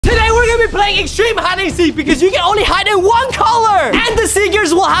playing extreme hide and seek because you can only hide in one color. And the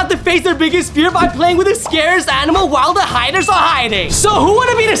seekers will have to face their biggest fear by playing with the scariest animal while the hiders are hiding. So who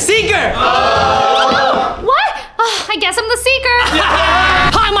wanna be the seeker? What? I guess I'm the seeker.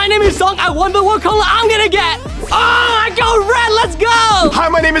 Hi, my name is Zhong. I wonder what color I'm gonna get. Oh, I go red. Let's go. Hi,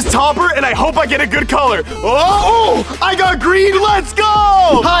 my name is Topper, and I hope I get a good color. Oh, I got green. Let's go.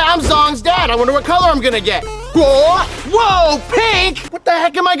 Hi, I'm Zong's dad. I wonder what color I'm gonna get. Whoa, pink! What the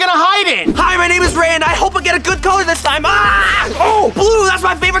heck am I gonna hide in? Hi, my name is Ray, and I hope I get a good color this time. Ah! Oh, blue, that's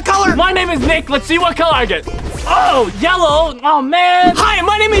my favorite color. My name is Nick. Let's see what color I get. Oh, yellow. Oh, man. Hi,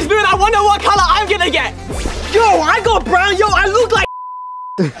 my name is Moon. I wonder what color I'm gonna get. Yo, I go brown. Yo, I look like...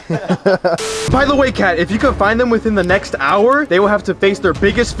 By the way, Kat, if you can find them within the next hour, they will have to face their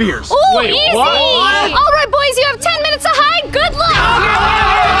biggest fears. Ooh, wait, easy! What? All right, boys, you have 10 minutes to hide. Good luck!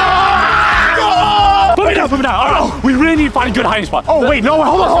 Put me down. All right. We really need to find a good hiding spot. Oh, wait, no,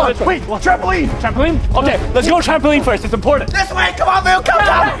 hold on. Wait, trampoline. Trampoline? Okay, let's go trampoline first. It's important. This way, come on, Bill, come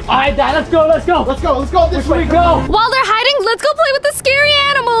on. All right, Dad, let's go. Let's go this way. Go. While they're hiding, let's go play with the scary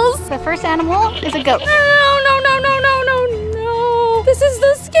animals. The first animal is a goat. No. This is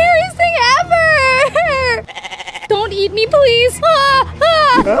the scariest thing ever. Don't eat me, please. Oh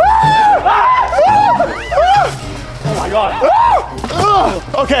my God.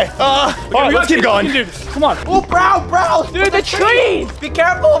 Okay, all right, let's keep going. Come on. Oh, brown. Dude, the trees. Be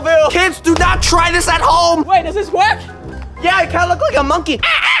careful, Bill. Kids, do not try this at home. Wait, does this work? Yeah, I kind of look like a monkey.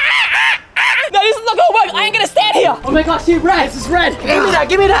 No, this is not gonna work. I ain't gonna stand here. Oh my gosh, see red. This is red.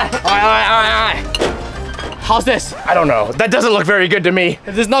 Give me that. All right. How's this? I don't know. That doesn't look very good to me.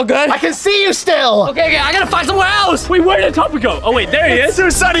 Is this not good? I can see you still. Okay, I gotta find somewhere else. Wait, where did Topper go? Oh, wait, there he is. Too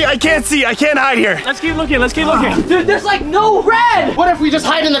sunny, I can't see. I can't hide here. Let's keep looking. Dude, there's like no red. What if we just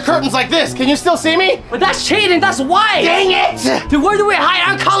hide in the curtains like this? Can you still see me? But that's cheating. That's white. Dang it! Dude, where do we hide?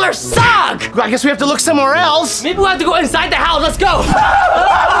 Our colors suck. I guess we have to look somewhere else. Maybe we'll have to go inside the house. Let's go.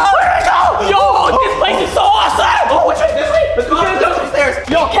 Where'd it go? Yo, this place is so awesome. Oh, which way? This way? Let's go upstairs.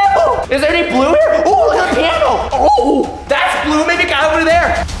 Yo, careful. Is there any blue here? Oh, look at the piano. Oh, that's blue. Maybe a guy over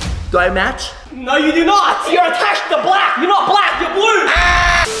there. Do I match? No, you do not. You're attached to black. You're not black. You're blue.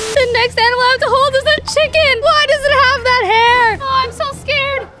 The next animal I have to hold is a chicken. Why does it have that hair? Oh, I'm so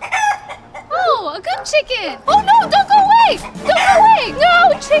scared. Oh, a good chicken. Oh no, don't go away.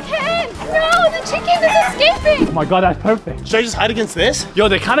 No, chicken. No, the chicken is escaping. Oh my God, that's perfect. Should I just hide against this? Yo,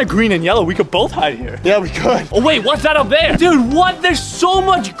 they're kind of green and yellow. We could both hide here. Yeah, we could. Oh, wait, what's that up there? Dude, what? There's so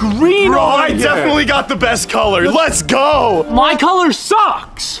much green Bro, over I here. definitely got the best color. Let's go. My color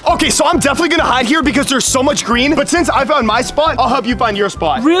sucks. Okay, so I'm definitely gonna hide here because there's so much green. But since I found my spot, I'll help you find your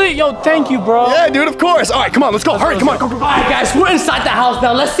spot. Really? Yo, thank you, bro. Yeah, dude, of course. All right, come on, let's go. Hurry, come on, go. All right, guys, we're inside the house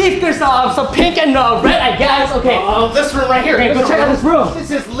now. Let's see if there's some pink and red, I guess. Okay. This room right here. Okay, go check out this room.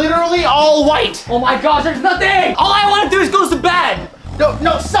 This is literally all white. Oh my gosh, there's nothing. All I want to do is go to bed.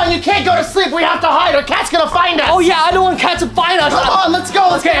 No, son, you can't go to sleep. We have to hide. Our cat's gonna find us. Oh yeah, I don't want cats to find us. Come on, let's go.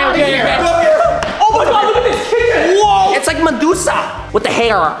 Let's get out of here. Oh my God, look at this chicken. Whoa! It's like Medusa with the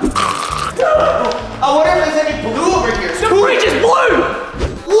hair. I wonder if there's any blue over here. The fridge is blue.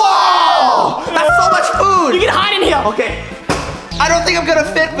 Whoa! That's so much food. You can hide in here. Okay. I don't think I'm gonna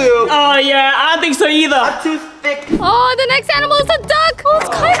fit, Boo. Oh yeah, I don't think so either. I'm too thick. Oh, the next animal is a duck. Oh, it's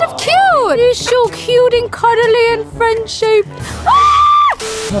kind of cute. It's so cute and cuddly and friend-shaped.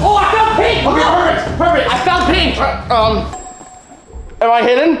 Oh, I found pink. Okay, perfect. I found pink. Am I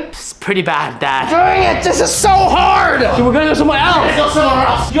hidden? It's pretty bad, Dad. Dang it, this is so hard. Dude, we're gonna go somewhere else. Let's go somewhere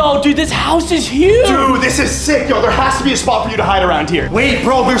else. Yo, dude, this house is huge. Dude, this is sick, yo. There has to be a spot for you to hide around here. Wait,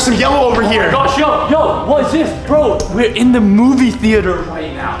 bro, there's some yellow over here. Gosh, yo, what is this? Bro, we're in the movie theater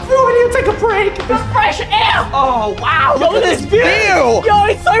right now. Bro, we need to take a break. There's fresh air. Oh, wow. Yo, look at this view. Yo,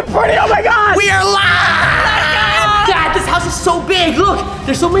 it's so pretty. Oh my God. We are live. Dad, this house is so big. Look,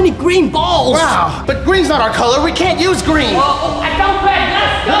 there's so many green balls. Wow, but green's not our color. We can't use green. Oh, I found red.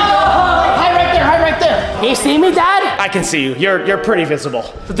 Let's go. Hide right there. Can you see me, Dad? I can see you. You're pretty visible.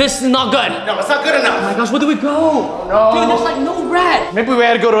 So this is not good. No, it's not good enough. Oh my gosh, where do we go? No. Dude, there's like no red. Maybe we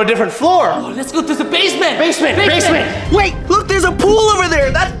had to go to a different floor. Oh, let's go to the basement. Basement. Wait, look, there's a pool over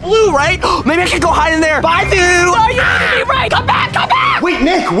there. That's blue, right? Maybe I can go hide in there. Bye, Boo. Oh, you need to be right. Come back. Wait,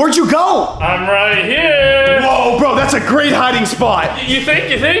 Nick, where'd you go? I'm right here. Whoa, bro, that's a great hiding spot. You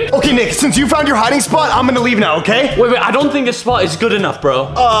think? Okay, Nick, since you found your hiding spot, I'm gonna leave now, okay? Wait, I don't think this spot is good enough,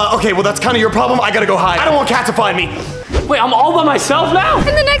 bro. Okay, well, that's kind of your problem. I gotta go hide. I don't want Cat to find me. Wait, I'm all by myself now? And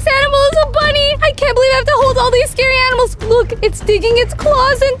the next animal is a bunny. I can't believe I have to hold all these scary animals. Look, it's digging its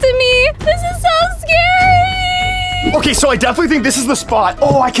claws into me. This is so scary. Okay, so I definitely think this is the spot.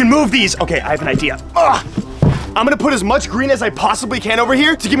 Oh, I can move these. Okay, I have an idea. I'm gonna put as much green as I possibly can over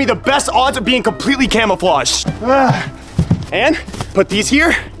here to give me the best odds of being completely camouflaged. And put these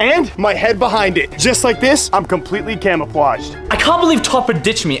here, and my head behind it. Just like this, I'm completely camouflaged. I can't believe Topper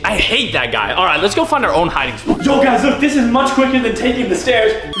ditched me. I hate that guy. All right, let's go find our own hiding spot. Yo, guys, look, this is much quicker than taking the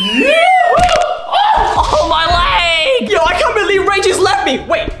stairs. Yeah! Oh, my leg! Yo, I can't believe Ray just left me.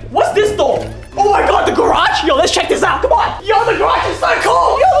 Wait, what's this door? Oh my god, the garage? Yo, let's check this out. Come on. Yo, the garage is so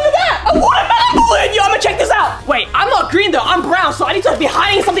cool. Yo, look at that. A watermelon balloon. Yo, I'm gonna check this out. Wait, I'm not green though. I'm brown, so I need to be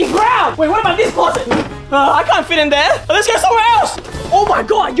hiding in something brown. Wait, what about this closet? I can't fit in there. Let's go somewhere else. Oh my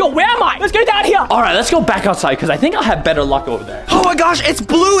god, yo, where am I? Let's go down here. All right, let's go back outside because I think I'll have better luck over there. Oh my gosh, it's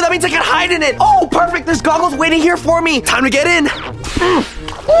blue. That means I can hide in it. Oh, perfect. There's goggles waiting here for me. Time to get in.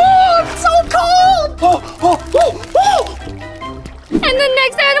 Oh, it's so cold. Oh. And the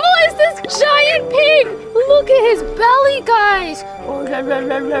next animal is this giant pig. Look at his belly, guys.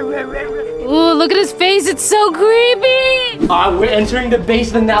 Oh, look at his face. It's so creepy. We're entering the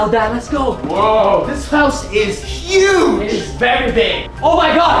basement now, Dad. Let's go. Whoa, this house is huge. It is very big. Oh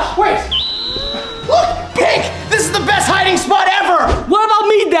my gosh, wait. Look, Pink, this is the best hiding spot ever. What about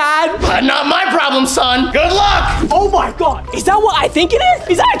me, Dad? Not my problem, son. Good luck. Oh my god, is that what I think it is?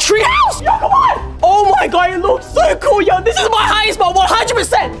 Is that a treehouse? Yo, come on. Oh my god, it looks so cool, yo. This is my hiding spot,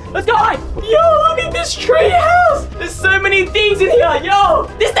 100%. Let's go hide. Yo, look at this treehouse. There's so many things in here, yo.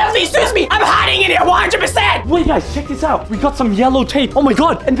 This definitely suits me. I'm hiding in here 100%. Wait, guys, check this out. We got some yellow tape. Oh my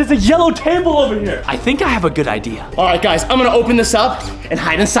god, and there's a yellow table over here. I think I have a good idea. All right, guys, I'm gonna open this up and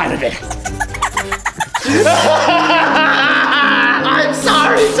hide inside of it. I'm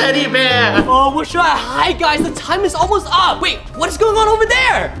sorry, Teddy Bear. Oh, where should I hide, guys? The time is almost up. Wait, what is going on over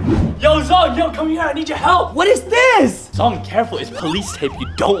there? Yo, Zhong, yo, come here. I need your help. What is this? Zhong, careful. It's police tape you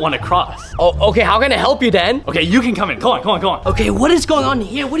don't want to cross. Oh, okay. How can I help you then? Okay, you can come in. Come on. Okay, what is going on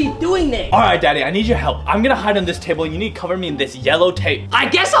here? What are you doing there? All right, Daddy, I need your help. I'm gonna hide on this table. You need to cover me in this yellow tape. I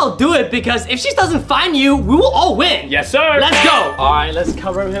guess I'll do it because if she doesn't find you, we will all win. Yes, sir. Let's go. All right, let's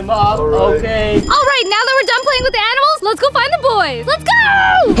cover him up. Okay. All right, now that we're done playing with the animals, let's go find the boys. Let's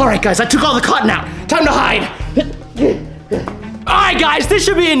go. All right, guys, I took all the cotton out. Time to hide. All right, guys, this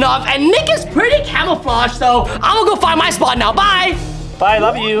should be enough. And Nick is pretty camouflaged, so I'm gonna go find my spot now. Bye. Bye,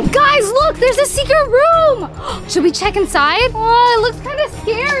 love you. Guys, look, there's a secret room. Should we check inside? Oh, it looks kind of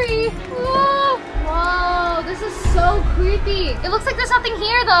scary. Whoa, this is so creepy. It looks like there's nothing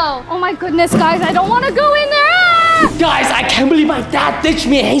here, though. Oh my goodness, guys, I don't want to go in there. Ah! Guys, I can't believe my dad ditched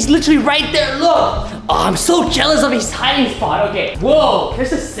me. He's literally right there. Look. Oh, I'm so jealous of his hiding spot. Okay. Whoa,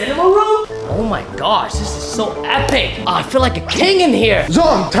 there's a cinema room? Oh my gosh, this is so epic. Oh, I feel like a king in here.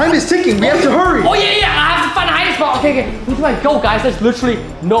 Zhong, time is ticking. We have to hurry. Oh, yeah, I have to find a hiding spot. Okay. Where do I go, guys? There's literally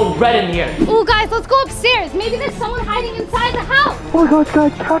no red in here. Oh, guys, let's go upstairs. Maybe there's someone hiding inside the house. Oh my god,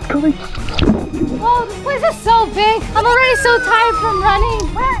 guys, cat's coming. Oh, this place is so big. I'm already so tired from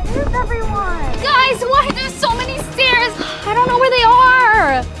running. Where is everyone? Guys, why are there so many stairs? I don't know where they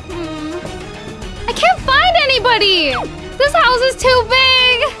are. I can't find anybody. This house is too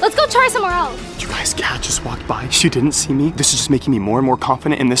big. Let's go try somewhere else. You guys, Cat just walked by. She didn't see me. This is just making me more and more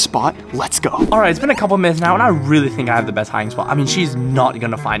confident in this spot. Let's go. All right, it's been a couple minutes now, and I really think I have the best hiding spot. I mean, she's not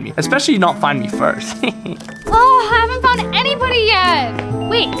gonna find me, especially not find me first. Oh, I haven't found anybody yet.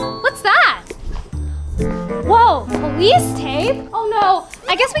 Wait, what's that? Whoa, police tape? Oh no,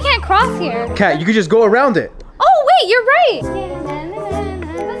 I guess we can't cross here. Cat, you could just go around it. Oh wait, you're right.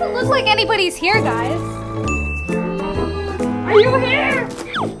 Doesn't look like anybody's here, guys. Are you here?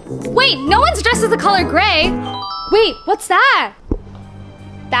 Wait, no one's dressed as the color gray. Wait, what's that?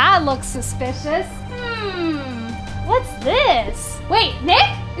 That looks suspicious. What's this? Wait, Nick?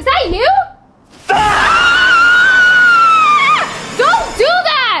 Is that you? Don't do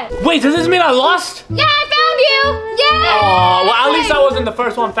that! Wait, does this mean I lost? Yeah, I found you! Yeah! Oh, well, at least I wasn't the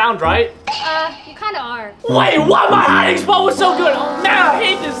first one found, right? You kind of are. Wait, what? My hiding spot was so good. Oh, man, I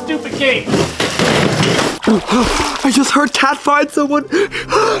hate this stupid game. I just heard Cat find someone.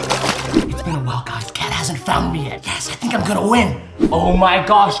 It's been a while, guys. Cat hasn't found me yet. Yes, I think I'm gonna win. Oh my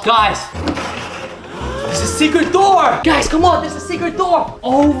gosh, guys. There's a secret door. Guys, come on, there's a secret door.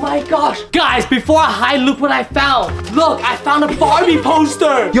 Oh my gosh. Guys, before I hide, look what I found. Look, I found a Barbie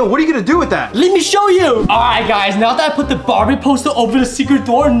poster. Yo, what are you gonna do with that? Let me show you. All right, guys, now that I put the Barbie poster over the secret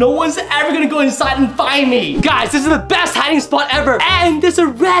door, no one's ever gonna go inside and find me. Guys, this is the best hiding spot ever. And there's a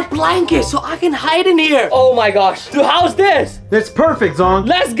red blanket, so I can hide in here. Oh my gosh. Dude, how's this? That's perfect, Zhong.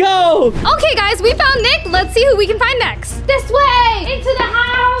 Let's go. Okay, guys, we found Nick. Let's see who we can find next. This way, into the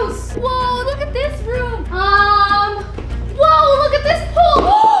house. Whoa, look at this room. Whoa, look at this pool.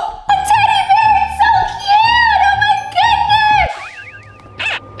 A teddy bear, it's so cute. Oh my goodness.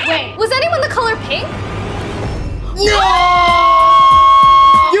 Wait, was anyone the color pink?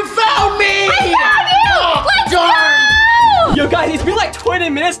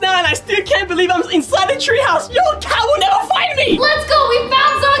 believe I'm inside the treehouse. Yo, Cat will never find me. Let's go. We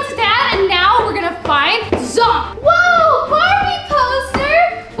found Zong's dad, and now we're gonna find Zhong. Whoa, Barbie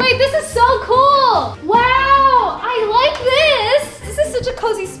poster. Wait, this is so cool. Wow, I like this. This is such a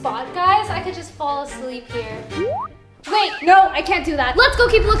cozy spot, guys. I could just fall asleep here. Wait, no, I can't do that. Let's go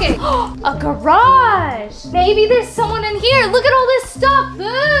keep looking. A garage. Maybe there's someone in here. Look at all this stuff.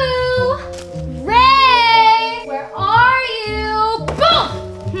 Boo. Ray, where are you? Boom.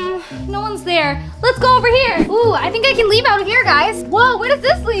 No one's there. Let's go over here. Ooh, I think I can leave out here, guys. Whoa, where does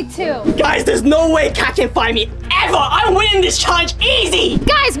this lead to? Guys, there's no way Cat can find me ever. I'm winning this challenge easy.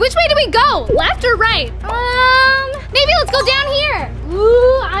 Guys, which way do we go? Left or right? Maybe let's go down here.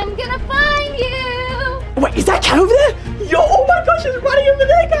 Ooh, I'm gonna find you. Wait, is that Cat over there? Yo, oh my gosh, she's running over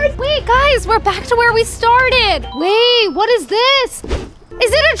there, guys. Wait, guys, we're back to where we started. Wait, what is this?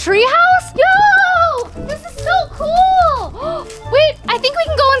 Is it a treehouse? Yo, this is so cool. Wait, I think we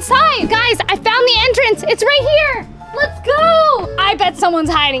can go inside. Guys, I found the entrance. It's right here. Let's go. I bet someone's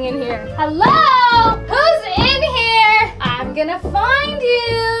hiding in here. Hello? Who's in here? I'm gonna find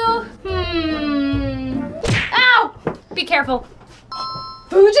you. Ow! Be careful.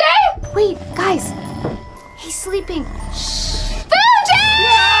 Fuji? Wait, guys. He's sleeping. Shh. Fuji!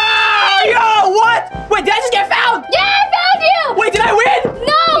 Yo, what? Wait, did I just get found? Yeah, I found you! Wait, did I win?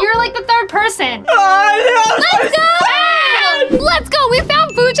 No! You're like the third person. No, Let's go! Let's go! We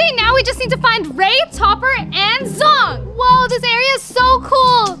found Fuji. Now we just need to find Ray, Topper, and Zhong. Whoa, this area is so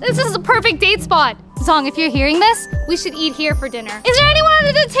cool. This is a perfect date spot. Zhong, if you're hearing this, we should eat here for dinner. Is there anyone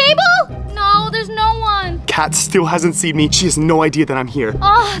under the table? No, there's no one. Cat still hasn't seen me. She has no idea that I'm here.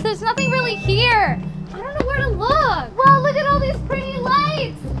 Oh, there's nothing really here. I don't know where to look. Wow, look at all these pretty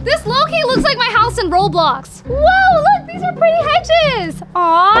lights. This low-key looks like my house in Roblox. Whoa, look, these are pretty hedges.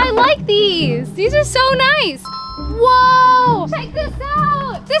 Aw, I like these. These are so nice. Whoa, check this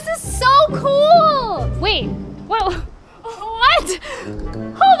out. This is so cool. Wait, what?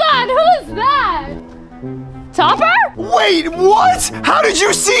 Hold on, who is that? Topper? Wait, what? How did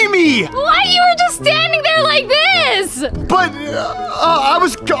you see me? What? You were just standing there like this. But I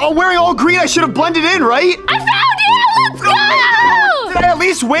was wearing all green. I should have blended in, right? I found you. Let's go. Did I at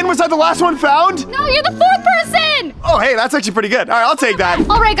least win? Was I the last one found? No, you're the fourth person. Oh, hey, that's actually pretty good. All right, I'll take that.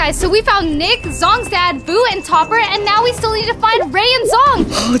 All right, guys, so we found Nick, Zong's dad, Boo, and Topper, and now we still need to find Ray and Zhong.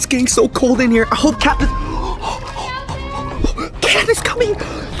 Oh, it's getting so cold in here. I hope Cat is coming.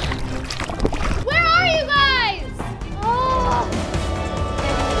 Where are you guys?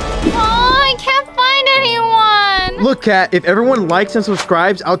 Oh, I can't find anyone. Look, Cat, if everyone likes and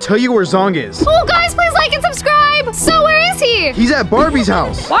subscribes, I'll tell you where Zhong is. Oh, guys, please like and subscribe. So where is he? He's at Barbie's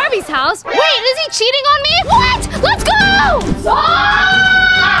house. Barbie's house? Wait, is he cheating on me? What? Let's go!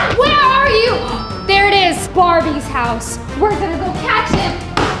 Zong! Where are you? There it is, Barbie's house. We're gonna go catch him.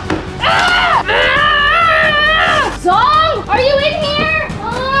 Ah! Ah! Zong, are you in here?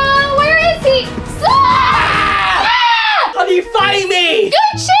 Where is he? Zong! Ah! How are you fighting me? You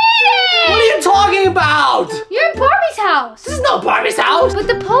cheated! What are you talking about? You're in Barbie's house. This is not Barbie's house. But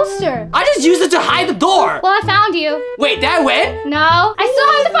the poster. I just used it to hide the door. Well, I found you. Wait, did I win? No. I still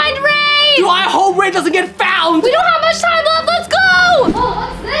have to find Ray. Do I hope Ray doesn't get found? We don't have much time left. Let's go. Oh,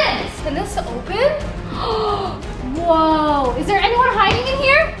 what's this? Can this open? Whoa. Is there anyone hiding in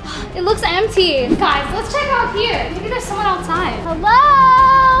here? It looks empty. Guys, let's check out here. Maybe there's someone outside.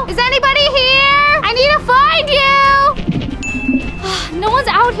 Hello? Is anybody here? I need to find you. No one's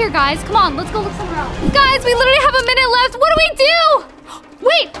out here, guys. Come on, let's go look somewhere else. Guys, we literally have a minute left. What do we do?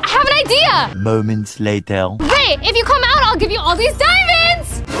 Wait, I have an idea. Moments later. Ray, if you come out, I'll give you all these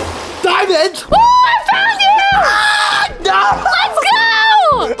diamonds. Diamonds? Oh, I found you! No! Let's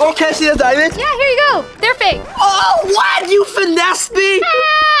go! Oh, can I see the diamonds? Yeah, here you go. They're fake. Oh, what? You finessed me?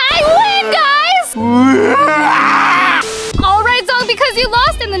 I win, guys! All right, Zhong, because you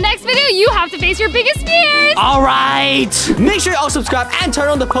lost in the next video, you have to face your biggest fears. All right. Make sure you all subscribe and turn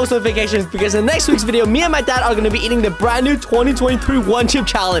on the post notifications because in next week's video, me and my dad are going to be eating the brand new 2023 One Chip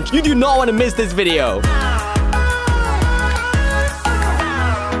Challenge. You do not want to miss this video.